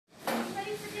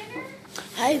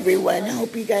Hi everyone, I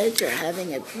hope you guys are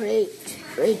having a great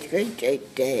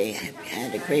day. I've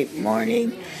had a great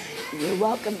morning. You're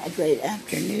welcome, a great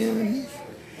afternoon,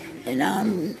 and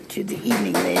on to the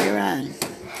evening later on.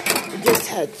 We just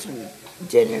had some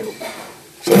dinner,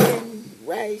 chicken,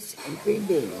 rice, and green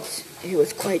beans. It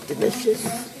was quite delicious,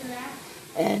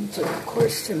 and so of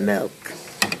course some milk.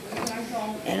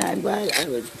 And I'm glad I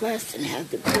was blessed and had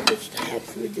the privilege to have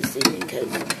food this evening because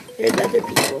there's other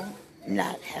people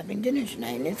not having dinner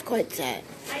tonight, and it's quite sad.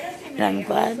 And I'm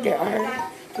glad there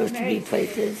are supposed to be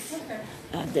places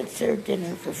that serve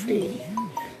dinner for free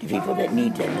to people that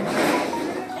need dinner.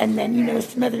 And then,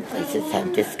 some other places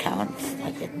have discounts,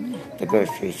 like at the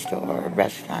grocery store or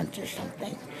restaurants or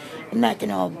something. And that can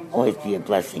always be a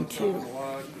blessing, too.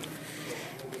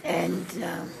 And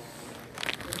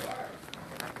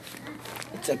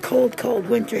it's a cold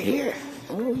winter here.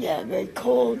 Oh, yeah, very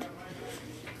cold.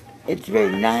 It's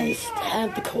very nice to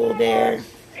have the cold air,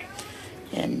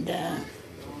 and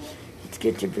it's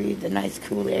good to breathe the nice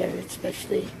cool air,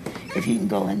 especially if you can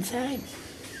go inside.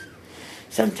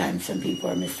 Sometimes some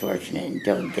people are misfortunate and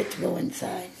don't get to go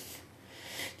inside.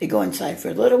 They go inside for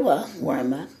a little while,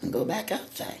 warm up, and go back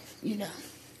outside.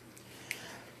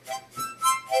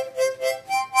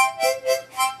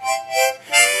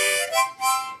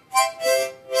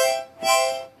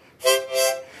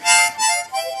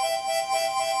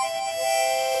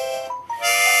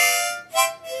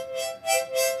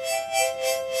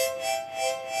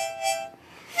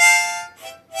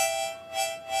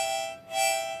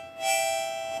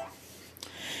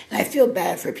 I feel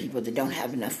bad for people that don't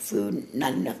have enough food,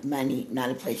 not enough money, not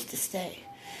a place to stay.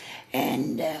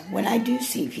 And when I do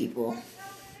see people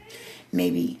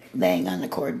maybe laying on the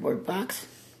cardboard box,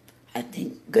 I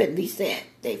think, good, at least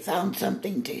they found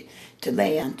something to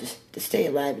lay on to stay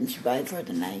alive and survive for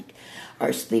the night.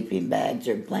 Or sleeping bags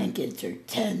or blankets or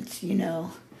tents,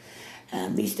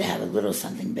 at least to have a little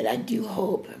something. But I do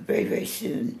hope very, very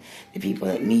soon the people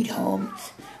that need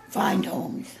homes find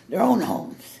homes, their own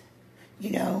homes,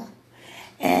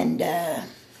 and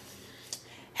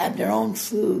have their own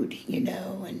food,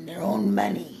 and their own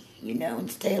money,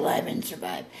 and stay alive and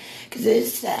survive. Because it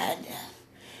is sad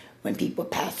when people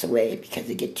pass away because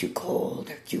they get too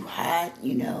cold or too hot,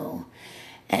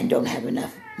 and don't have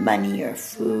enough money or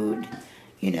food,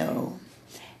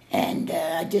 And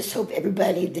I just hope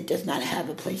everybody that does not have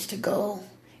a place to go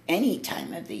any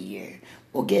time of the year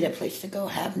will get a place to go,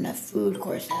 have enough food, of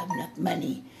course, have enough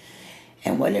money,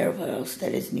 and whatever else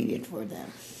that is needed for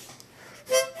them.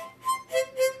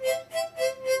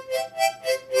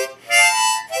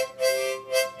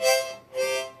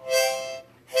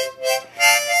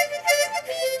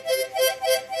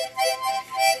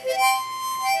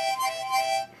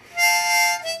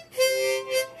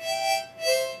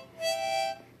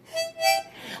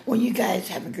 Well, you guys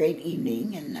have a great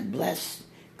evening and a blessed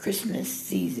Christmas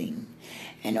season.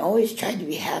 And always try to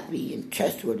be happy and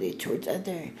trustworthy towards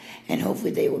others. And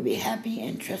hopefully they will be happy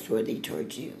and trustworthy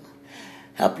towards you.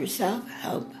 Help yourself,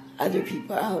 help other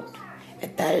people out,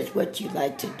 if that is what you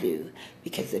like to do.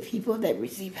 Because the people that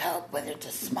receive help, whether it's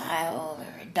a smile or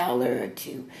 $1 or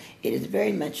 $2, it is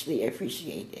very muchly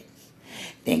appreciated.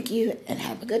 Thank you and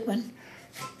have a good one.